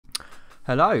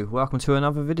Hello, welcome to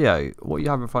another video. What you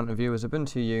have in front of you is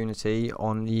Ubuntu Unity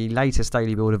on the latest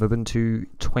daily build of Ubuntu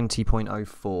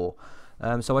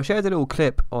 20.04. So I shared a little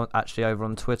clip actually over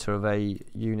on Twitter of a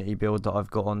Unity build that I've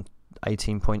got on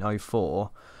 18.04,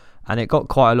 and it got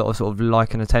quite a lot of sort of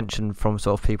like and attention from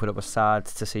sort of people that were sad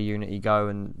to see Unity go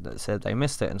and that said they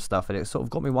missed it and stuff, and it sort of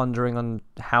got me wondering on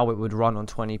how it would run on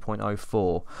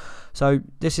 20.04. So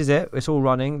this is it, it's all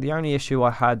running. The only issue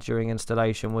I had during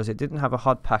installation was it didn't have a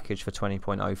HUD package for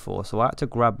 20.04, so I had to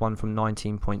grab one from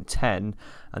 19.10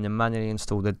 and then manually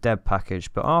install the deb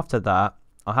package. But after that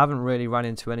I haven't really run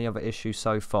into any other issues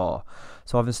so far.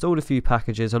 So I've installed a few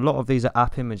packages. A lot of these are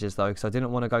app images though, because I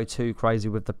didn't want to go too crazy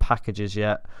with the packages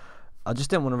yet. I just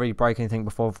didn't want to really break anything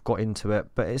before I've got into it,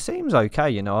 but it seems okay,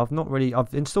 you know.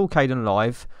 I've installed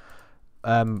Kdenlive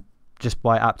just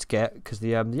by apt-get, because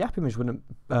the app image wouldn't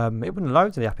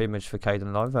load the app image for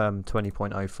Kdenlive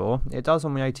 20.04. It does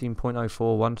on the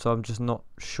 18.04 one, so I'm just not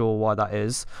sure why that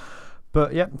is.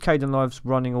 But yeah, Kdenlive's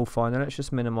running all fine. And let's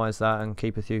just minimize that and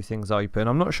keep a few things open.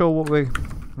 I'm not sure what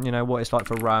it's like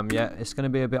for RAM yet. It's going to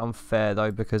be a bit unfair though,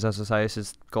 because as I say, this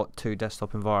has got two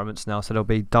desktop environments now, so there'll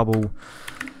be double.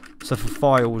 So for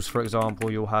files, for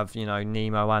example, you'll have,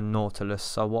 Nemo and Nautilus.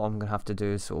 So what I'm going to have to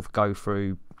do is sort of go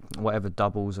through whatever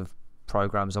doubles of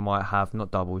programs I might have, not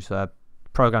doubles,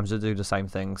 programs that do the same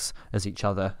things as each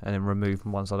other, and then remove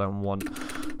ones I don't want.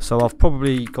 So I've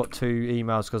probably got two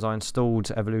emails because I installed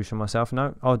Evolution myself.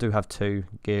 No, I do have two.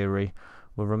 Geary.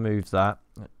 We'll remove that.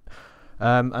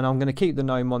 And I'm going to keep the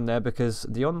GNOME on there because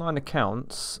the online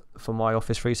accounts for my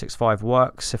Office 365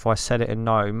 works. If I set it in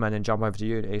GNOME and then jump over to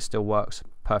Unity, it still works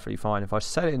perfectly fine. If I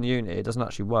set it in Unity, it doesn't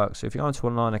actually work. So if you go into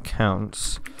online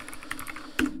accounts,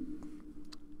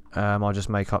 I'll just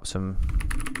make up some.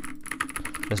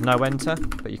 There's no enter,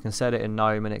 but you can set it in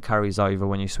GNOME and it carries over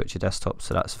when you switch your desktop,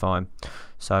 so that's fine.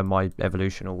 So my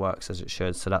Evolution all works as it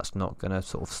should, so that's not going to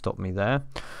sort of stop me there.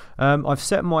 I've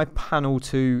set my panel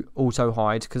to auto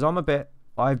hide because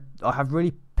I have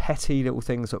really petty little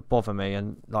things that bother me,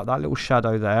 and like that little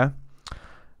shadow there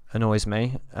annoys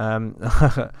me.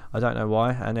 I don't know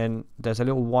why. And then there's a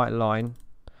little white line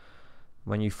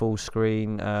when you full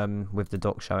screen with the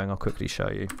dock showing. I'll quickly show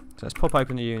you. So let's pop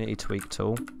open the Unity tweak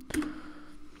tool.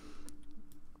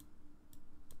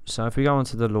 So if we go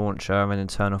onto the launcher and then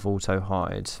turn off auto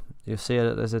hide, you'll see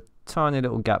that there's a tiny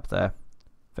little gap there.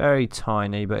 Very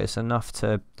tiny, but it's enough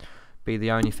to be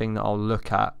the only thing that I'll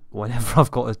look at whenever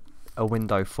I've got a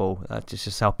window full. That's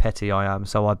just how petty I am.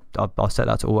 So I'll set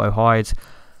that to auto hide,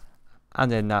 and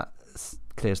then that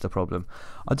clears the problem.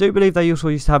 I do believe they also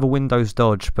used to have a Windows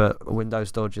dodge, but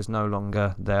Windows dodge is no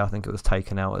longer there. I think it was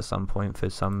taken out at some point for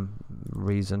some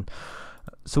reason.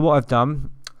 So what I've done,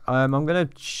 I'm going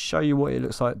to show you what it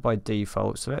looks like by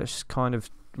default. So let's kind of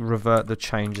revert the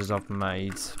changes I've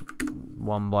made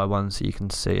one by one so you can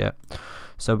see it.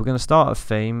 So we're going to start a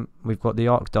theme. We've got the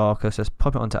arc darker, so let's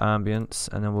pop it onto ambience,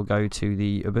 and then we'll go to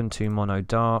the Ubuntu Mono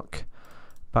Dark.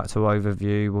 Back to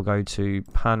overview, we'll go to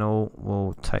panel,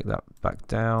 we'll take that back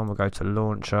down, we'll go to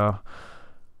launcher.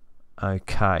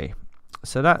 Okay,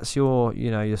 so that's your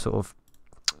sort of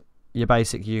your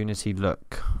basic Unity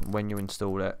look when you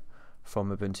install it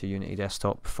from Ubuntu Unity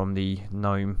Desktop, from the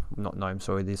the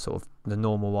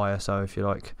normal ISO, if you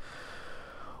like,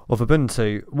 of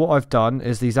Ubuntu. What I've done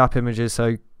is these app images,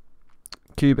 so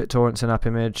Qubit Torrent's an app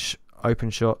image,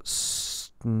 OpenShots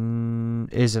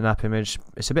is an app image.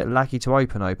 It's a bit laggy to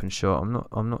open OpenShot.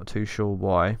 I'm not too sure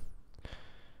why,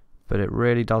 but it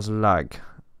really does lag.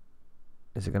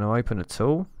 Is it going to open at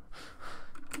all?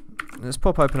 Let's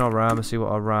pop open our RAM and see what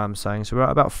our RAM's saying. So we're at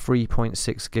about 3.6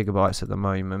 gigabytes at the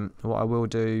moment. What I will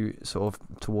do sort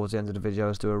of towards the end of the video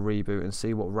is do a reboot and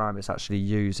see what RAM it's actually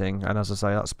using. And as I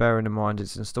say, that's bearing in mind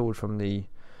it's installed from the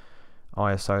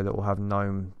ISO that will have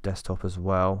GNOME desktop as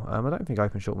well. I don't think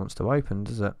OpenShot wants to open,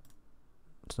 does it?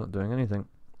 It's not doing anything.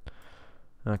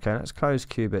 Okay, let's close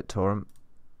Qubit Torrent.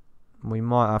 We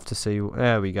might have to see.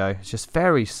 There we go. It's just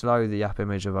very slow, the app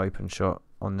image of OpenShot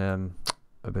on the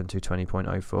Ubuntu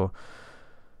 20.04.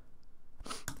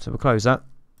 So we'll close that.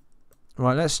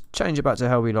 Right, let's change it back to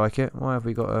how we like it. Why have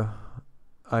we got a...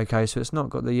 Okay, so it's not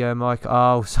got the mic.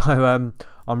 Oh, so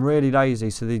I'm really lazy.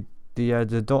 So the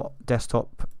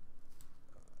 .desktop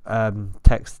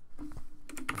text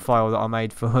file that I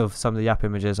made for some of the app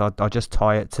images, I just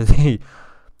tie it to the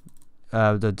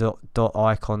dot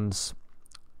icons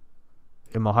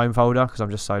in my home folder because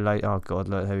I'm just so late. Oh god,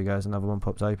 look, here we go. There's another one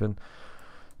pops open.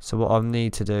 So what I'll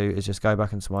need to do is just go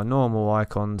back into my normal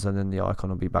icons, and then the icon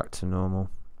will be back to normal.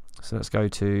 So let's go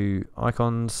to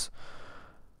icons,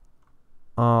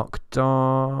 arc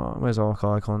dark. Where's arc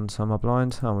icons? Am I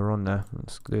blind? Oh, we're on there.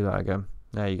 Let's do that again.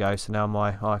 There you go. So now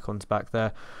my icon's back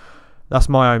there. That's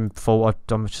my own fault.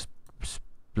 I'm just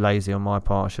lazy on my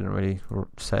part. I shouldn't really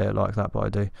say it like that, but I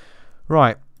do.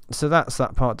 Right, so that's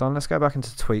that part done. Let's go back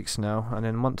into tweaks now, and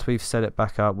then once we've set it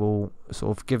back up, we'll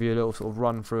sort of give you a little sort of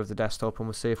run through of the desktop, and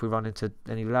we'll see if we run into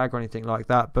any lag or anything like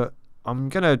that. But I'm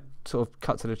gonna sort of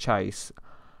cut to the chase.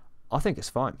 I think it's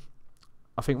fine.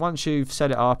 I think once you've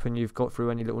set it up and you've got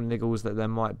through any little niggles that there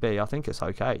might be, I think it's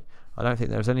okay. I don't think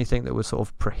there's anything that would sort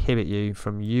of prohibit you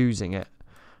from using it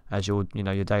as your,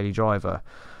 your daily driver.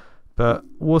 But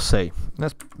we'll see.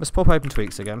 Let's pop open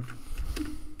tweaks again.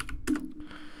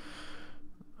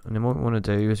 And then what we want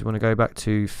to do is we want to go back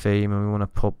to theme, and we want to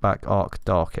pop back arc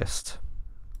darkest.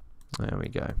 There we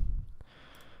go.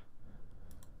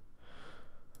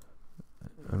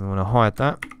 And we want to hide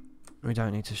that. We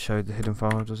don't need to show the hidden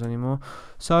folders anymore.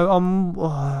 So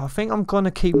I think I'm going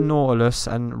to keep Nautilus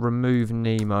and remove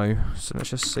Nemo. So let's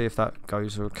just see if that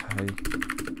goes okay.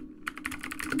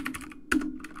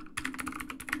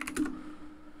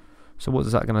 So what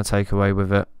is that going to take away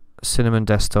with it? Cinnamon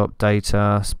desktop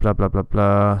data, blah blah blah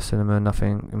blah. Cinnamon,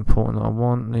 nothing important that I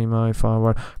want. Nemo,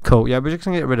 firewall. Cool. Yeah, we're just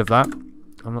going to get rid of that.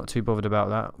 I'm not too bothered about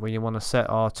that. We want to set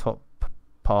our top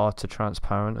par to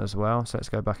transparent as well. So let's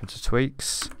go back into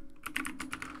tweaks.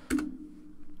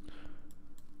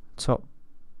 Top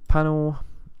panel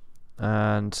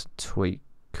and tweak.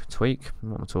 What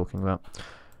am I talking about?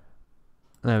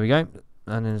 There we go.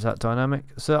 And then is that dynamic?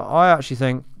 So I actually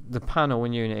think the panel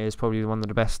in Unity is probably one of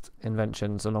the best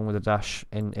inventions, along with the dash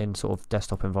in sort of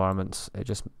desktop environments. It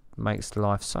just makes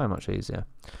life so much easier.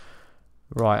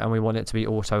 Right, and we want it to be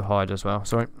auto hide as well.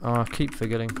 Sorry, I keep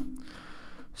forgetting.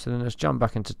 So then let's jump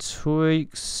back into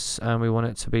tweaks, and we want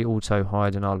it to be auto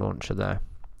hide in our launcher there.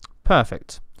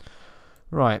 Perfect.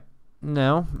 Right,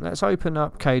 now let's open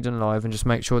up Kden Live and just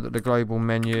make sure that the global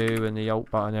menu and the Alt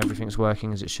button, everything's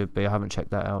working as it should be. I haven't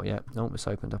checked that out yet. Oh, it's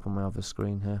opened up on my other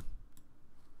screen here.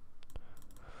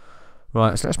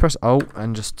 Right, so let's press Alt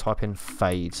and just type in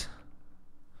fade.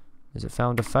 Is it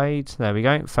found a fade? There we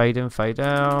go. Fade in, fade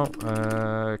out.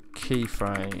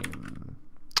 Keyframe.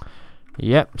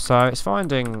 Yep, so it's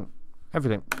finding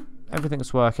everything.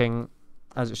 Everything's working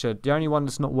as it should. The only one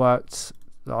that's not worked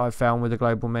that I've found with the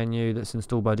global menu that's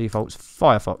installed by default is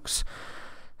Firefox.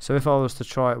 So if I was to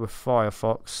try it with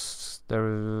Firefox, there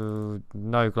is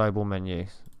no global menu.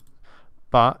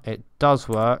 But it does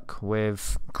work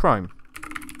with Chrome.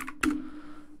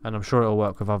 And I'm sure it'll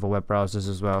work with other web browsers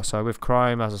as well. So with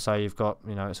Chrome, as I say, you've got,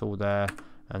 it's all there.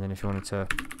 And then if you wanted to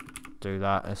do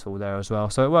that, it's all there as well.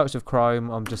 So it works with Chrome.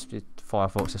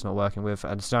 Firefox it's not working with.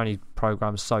 And it's the only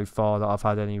program so far that I've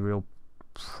had any real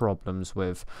problems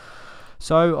with.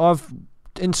 So I've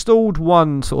installed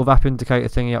one sort of app indicator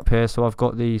thingy up here. So I've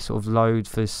got the sort of load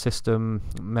for system,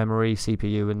 memory,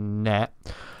 CPU, and net.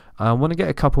 I want to get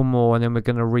a couple more, and then we're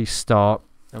going to restart.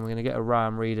 And we're going to get a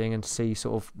RAM reading and see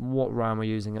sort of what RAM we're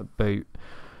using at boot.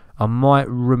 I might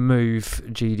remove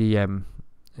GDM.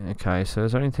 Okay, so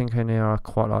is there anything in here I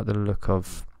quite like the look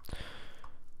of?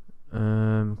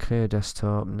 Clear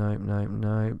desktop.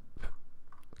 Nope.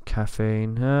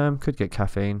 Caffeine. Could get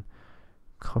caffeine.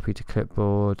 Copy to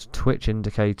clipboard. Twitch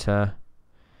indicator.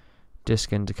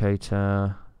 Disk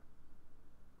indicator.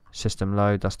 System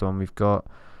load. That's the one we've got.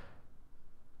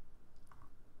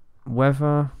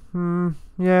 Weather.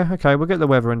 Yeah, okay, we'll get the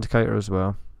weather indicator as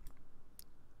well.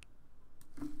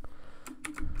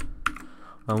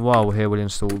 And while we're here, we'll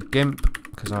install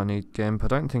GIMP, because I need GIMP. I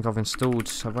don't think I've installed...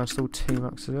 Have I installed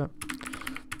Tmux yet?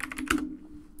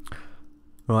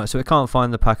 Right, so we can't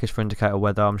find the package for indicator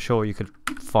weather. I'm sure you could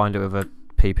find it with a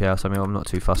PPL or something. I'm not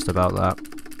too fussed about that.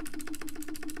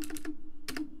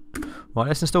 Right,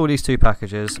 let's install these two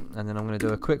packages, and then I'm going to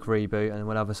do a quick reboot, and then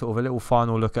we'll have a sort of a little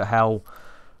final look at how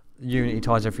Unity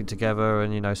ties everything together,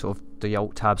 and sort of the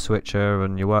Alt tab switcher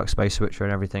and your workspace switcher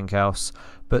and everything else.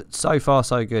 But so far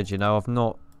so good. I've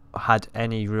not had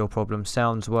any real problems.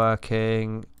 Sound's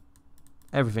working,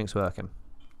 everything's working.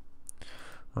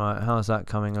 Right, how's that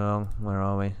coming along? Where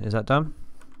are we? Is that done?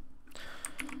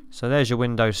 So there's your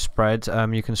Windows spread.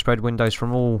 You can spread Windows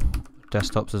from all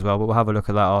desktops as well, but we'll have a look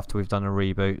at that after we've done a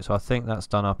reboot. So I think that's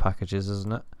done our packages,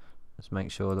 isn't it? Let's make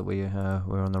sure that we're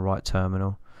on the right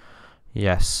terminal.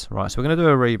 Yes, right, so we're going to do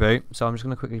a reboot, so I'm just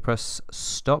going to quickly press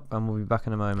stop and we'll be back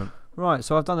in a moment. Right,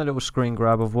 so I've done a little screen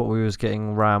grab of what we was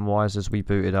getting RAM wise as we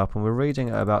booted up, and we're reading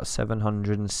at about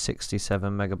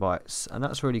 767 megabytes, and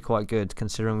that's really quite good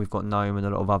considering we've got GNOME and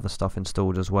a lot of other stuff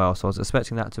installed as well. So I was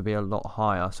expecting that to be a lot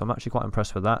higher, so I'm actually quite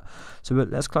impressed with that. So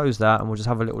let's close that and we'll just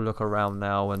have a little look around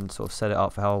now and sort of set it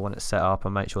up for how I want it set up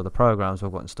and make sure the programs we've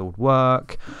got installed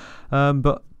work.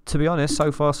 But to be honest,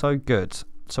 so far so good.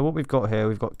 So what we've got here,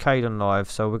 we've got Kden live.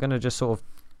 So we're going to just sort of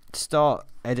start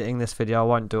editing this video. I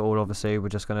won't do it all, obviously. We're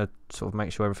just going to sort of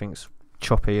make sure everything's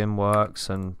choppy and works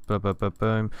and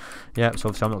boom. Yeah, so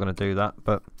obviously I'm not going to do that,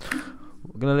 but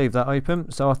we're going to leave that open.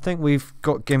 So I think we've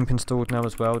got GIMP installed now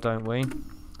as well, don't we?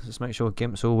 Let's make sure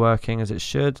GIMP's all working as it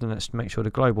should, and let's make sure the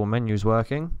global menu is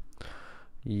working.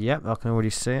 Yep, I can already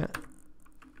see it.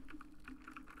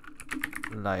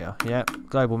 Layer, yep,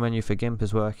 global menu for GIMP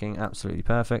is working absolutely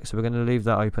perfect. So we're going to leave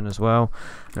that open as well.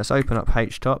 Let's open up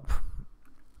HTOP.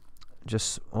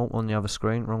 Just on the other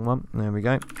screen, wrong one. There we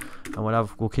go. And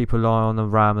we'll keep an eye on the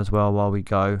RAM as well while we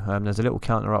go. There's a little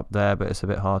counter up there, but it's a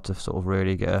bit hard to sort of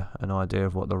really get an idea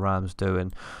of what the RAM's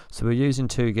doing. So we're using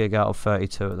 2 gig out of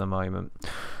 32 at the moment.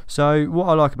 So what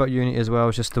I like about Unity as well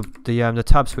is just the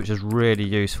tab switch is really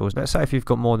useful. Let's say if you've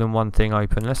got more than one thing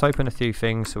open, let's open a few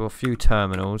things, so a few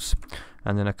terminals,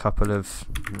 and then a couple of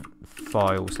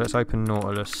files. Let's open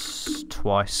Nautilus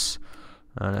twice,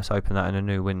 and let's open that in a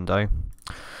new window.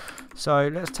 So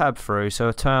let's tab through. So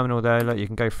a terminal there, look, you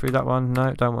can go through that one.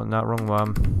 No, don't want that, wrong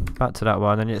one. Back to that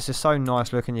one, and it's just so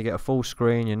nice looking. You get a full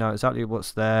screen, you know exactly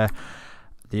what's there.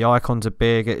 The icons are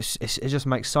big. It just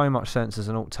makes so much sense as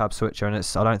an alt tab switcher, and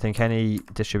I don't think any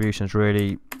distribution's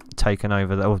really taken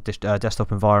over that, or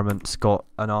desktop environment's got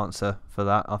an answer for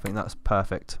that. I think that's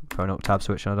perfect for an alt tab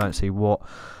switcher. I don't see what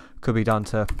could be done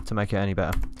to make it any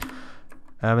better.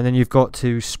 And then you've got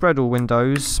to spread all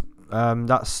windows.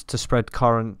 That's to spread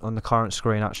current on the current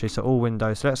screen actually, so all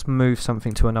windows. So let's move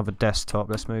something to another desktop.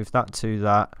 Let's move that to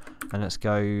that, and let's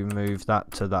go move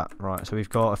that to that. Right, so we've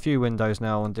got a few windows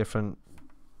now on different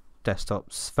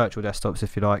desktops, virtual desktops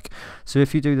if you like. So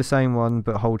if you do the same one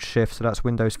but hold shift, so that's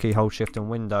Windows key, hold shift and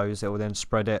Windows, it will then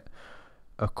spread it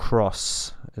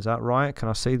across. Is that right? Can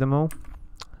I see them all?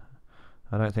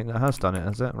 I don't think that has done it,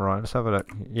 has it? Right, let's have a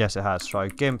look. Yes, it has. So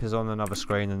GIMP is on another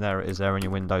screen, and there it is there in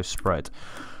your Windows spread.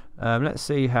 Let's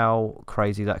see how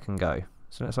crazy that can go.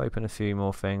 So let's open a few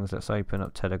more things. Let's open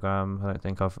up Telegram. I don't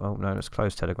think I've... Oh no, let's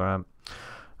close Telegram.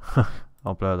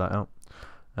 I'll blur that out.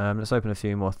 Let's open a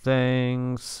few more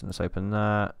things. Let's open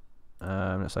that.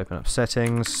 Let's open up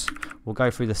settings. We'll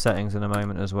go through the settings in a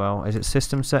moment as well. Is it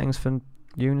system settings for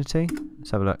Unity?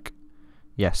 Let's have a look.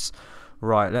 Yes.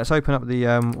 Right, let's open up the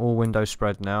all window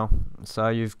spread now. So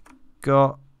you've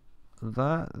got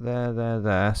that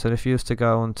there. So if you was to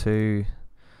go onto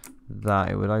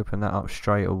that, it would open that up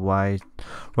straight away.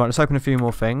 Right, let's open a few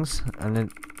more things, and then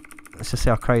let's just see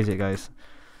how crazy it goes.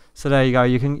 So there you go.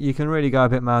 You can really go a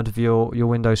bit mad with your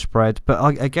window spread,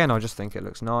 but again, I just think it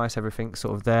looks nice. Everything's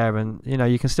sort of there, and you know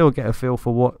you can still get a feel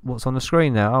for what's on the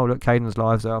screen now. Oh look, Kden's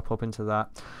live there. I'll pop into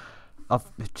that.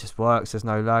 It just works. There's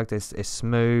no lag. It's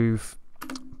smooth.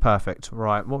 Perfect.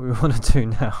 Right, what we want to do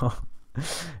now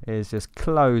is just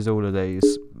close all of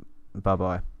these. Bye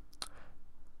bye.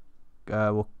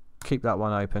 We'll keep that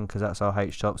one open because that's our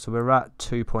HTOP. So we're at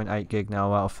 2.8 gig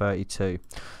now out of 32.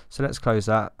 So let's close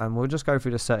that, and we'll just go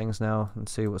through the settings now and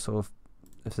see what sort of,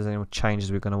 if there's any more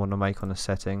changes we're going to want to make on the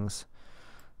settings.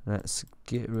 Let's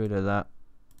get rid of that.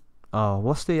 Oh,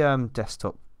 what's the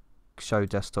show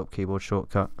desktop keyboard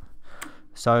shortcut?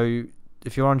 So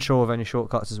if you're unsure of any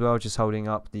shortcuts as well, just holding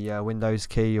up the Windows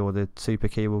key or the super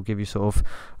key will give you sort of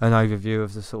an overview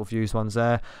of the sort of used ones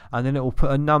there, and then it will put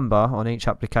a number on each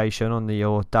application on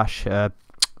your dash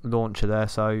launcher there,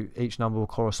 so each number will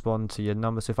correspond to your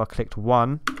number. So if I clicked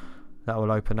 1, that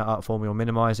will open that up for me or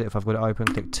minimize it. If I've got it open,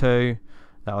 click 2,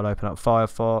 that will open up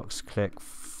Firefox. Click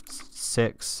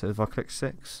 6, if I click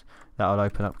 6, that will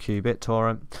open up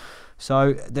QBitTorrent.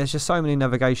 So there's just so many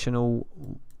navigational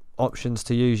options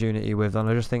to use Unity with, and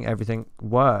I just think everything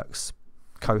works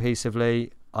cohesively.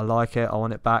 I like it. I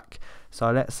want it back.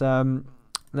 So let's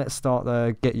start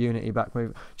the get Unity back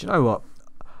move. Do you know what?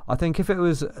 I think if it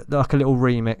was like a little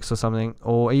remix or something,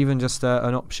 or even just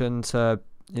an option to,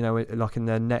 you know, like in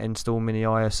the net install mini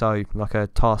ISO, like a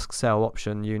task cell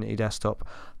option Unity desktop,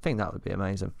 I think that would be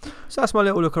amazing. So that's my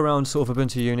little look around sort of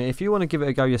Ubuntu Unity. If you want to give it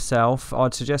a go yourself,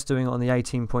 I'd suggest doing it on the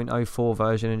 18.04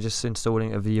 version and just installing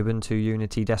it of the Ubuntu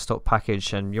Unity desktop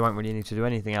package, and you won't really need to do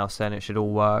anything else then. It should all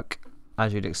work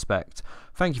as you'd expect.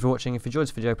 Thank you for watching. If you enjoyed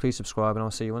this video, please subscribe, and I'll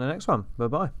see you on the next one. Bye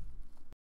bye.